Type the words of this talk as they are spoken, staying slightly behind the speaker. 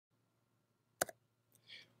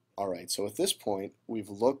Alright, so at this point, we've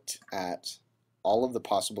looked at all of the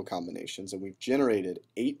possible combinations and we've generated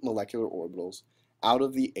 8 molecular orbitals out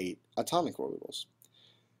of the 8 atomic orbitals.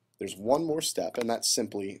 There's one more step, and that's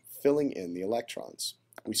simply filling in the electrons.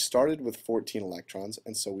 We started with 14 electrons,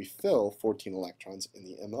 and so we fill 14 electrons in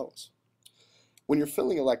the MOs. When you're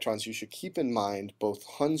filling electrons, you should keep in mind both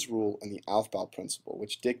Hund's rule and the Aufbau principle,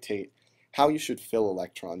 which dictate how you should fill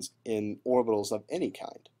electrons in orbitals of any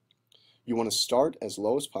kind. You want to start as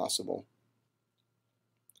low as possible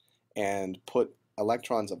and put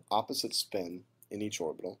electrons of opposite spin in each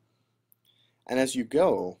orbital. And as you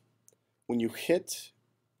go, when you hit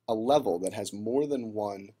a level that has more than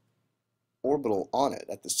one orbital on it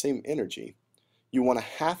at the same energy, you want to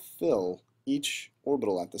half fill each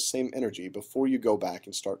orbital at the same energy before you go back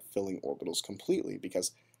and start filling orbitals completely,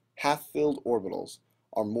 because half-filled orbitals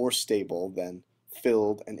are more stable than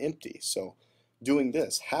filled and empty. So doing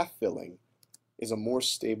this, half filling, is a more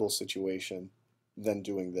stable situation than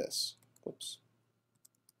doing this.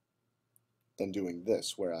 Than doing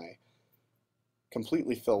this, where I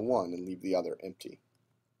completely fill one and leave the other empty.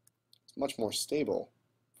 It's much more stable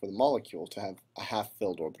for the molecule to have a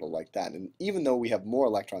half-filled orbital like that. And even though we have more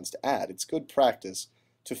electrons to add, it's good practice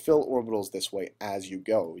to fill orbitals this way as you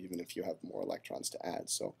go, even if you have more electrons to add.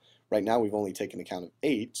 So right now we've only taken account of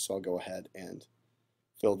 8, so I'll go ahead and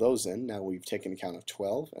fill those in. Now we've taken account of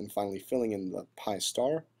 12, and finally filling in the pi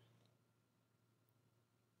star.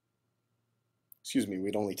 Excuse me,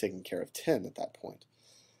 we'd only taken care of 10 at that point.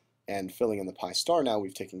 And filling in the pi star, now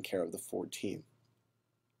we've taken care of the 14.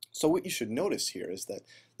 So what you should notice here is that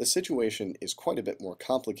the situation is quite a bit more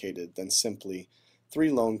complicated than simply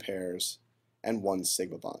 3 lone pairs and 1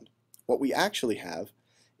 sigma bond. What we actually have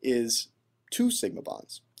is 2 sigma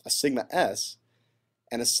bonds, a sigma s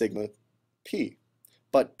and a sigma p.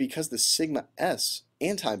 But because the sigma s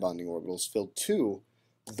anti-bonding orbitals fill 2,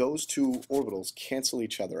 those 2 orbitals cancel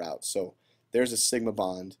each other out. So there's a sigma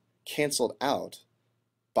bond canceled out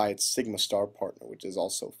by its sigma star partner, which is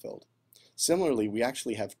also filled. Similarly, we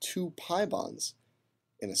actually have 2 pi bonds,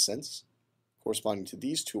 in a sense, corresponding to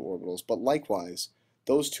these 2 orbitals, but likewise,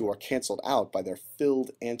 those 2 are canceled out by their filled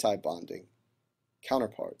anti-bonding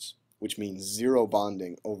counterparts, which means 0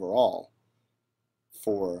 bonding overall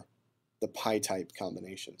for the pi-type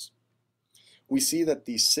combinations. We see that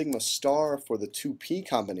the sigma star for the 2p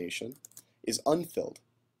combination is unfilled.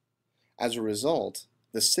 As a result,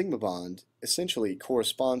 the sigma bond essentially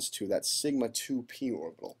corresponds to that sigma 2p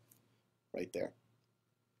orbital right there.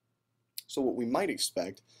 So what we might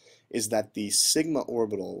expect is that the sigma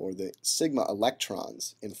orbital, or the sigma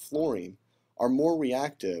electrons in fluorine, are more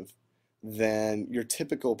reactive than your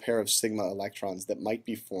typical pair of sigma electrons that might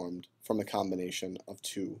be formed from a combination of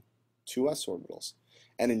 2s orbitals.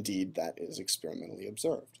 And indeed, that is experimentally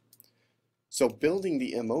observed. So building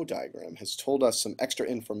the MO diagram has told us some extra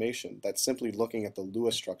information that simply looking at the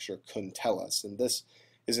Lewis structure couldn't tell us. And this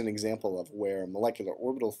is an example of where molecular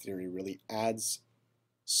orbital theory really adds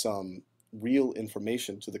some real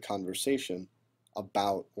information to the conversation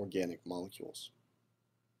about organic molecules.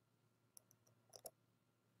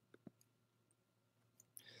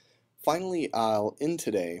 Finally, I'll end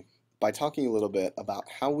today by talking a little bit about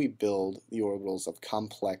how we build the orbitals of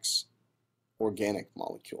complex organic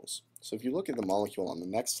molecules. So if you look at the molecule on the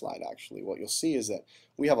next slide, actually, what you'll see is that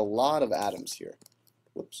we have a lot of atoms here.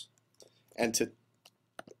 Whoops. And to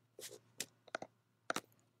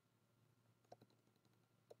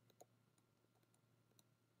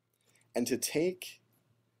take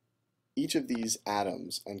each of these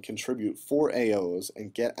atoms and contribute 4 AOs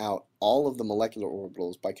and get out all of the molecular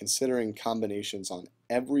orbitals by considering combinations on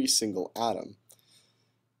every single atom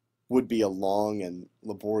would be a long and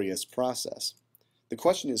laborious process. The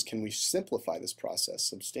question is, can we simplify this process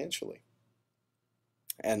substantially?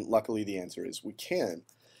 And luckily the answer is we can.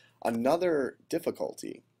 Another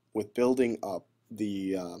difficulty with building up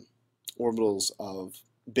the orbitals of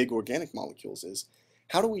big organic molecules is,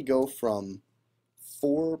 how do we go from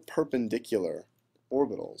 4 perpendicular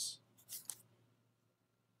orbitals,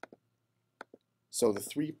 so the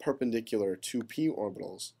 3 perpendicular 2p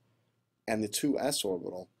orbitals and the 2s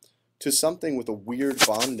orbital, to something with a weird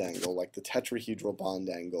bond angle like the tetrahedral bond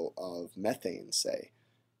angle of methane, say,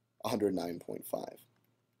 109.5.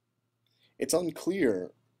 It's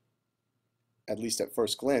unclear, at least at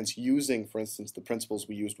first glance, using, for instance, the principles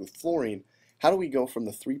we used with fluorine, how do we go from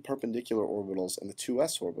the 3 perpendicular orbitals and the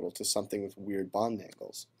 2s orbital to something with weird bond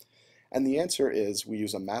angles? And the answer is we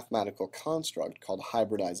use a mathematical construct called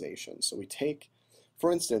hybridization. So we take,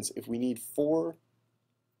 for instance, if we need 4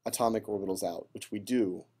 atomic orbitals out, which we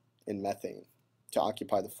do in methane, to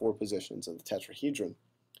occupy the 4 positions of the tetrahedron,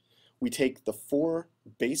 we take the four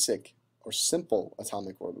basic or simple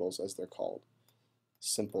atomic orbitals, as they're called,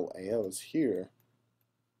 simple AOs here,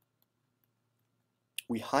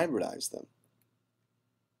 we hybridize them.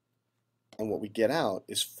 And what we get out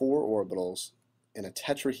is four orbitals in a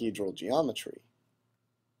tetrahedral geometry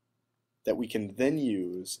that we can then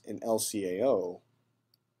use in LCAO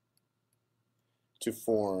to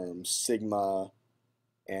form sigma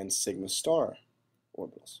and sigma star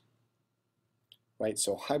orbitals. Right?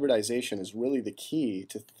 So hybridization is really the key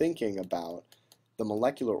to thinking about the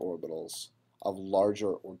molecular orbitals of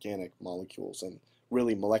larger organic molecules, and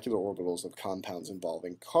really molecular orbitals of compounds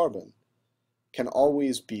involving carbon can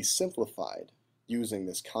always be simplified using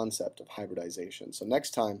this concept of hybridization. So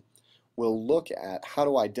next time we'll look at how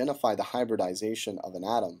to identify the hybridization of an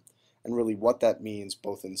atom and really what that means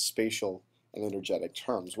both in spatial and energetic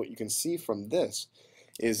terms. What you can see from this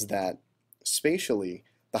is that spatially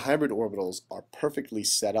the hybrid orbitals are perfectly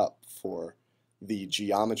set up for the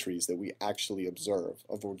geometries that we actually observe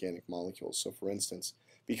of organic molecules. So for instance,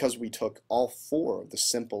 because we took all four of the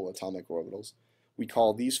simple atomic orbitals, we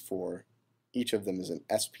call these four, each of them is an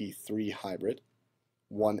sp3 hybrid.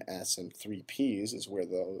 1s and 3p's is where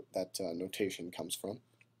that notation comes from.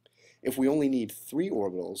 If we only need three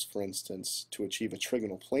orbitals, for instance, to achieve a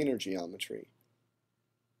trigonal planar geometry,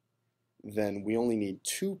 then we only need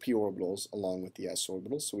two p orbitals along with the s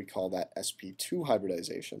orbitals, so we call that sp2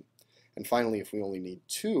 hybridization. And finally, if we only need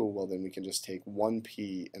two, well then we can just take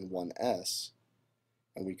 1p and 1s,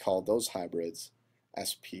 and we call those hybrids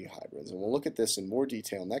sp hybrids. And we'll look at this in more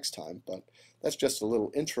detail next time, but that's just a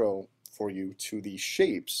little intro for you to the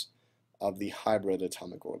shapes of the hybrid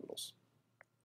atomic orbitals.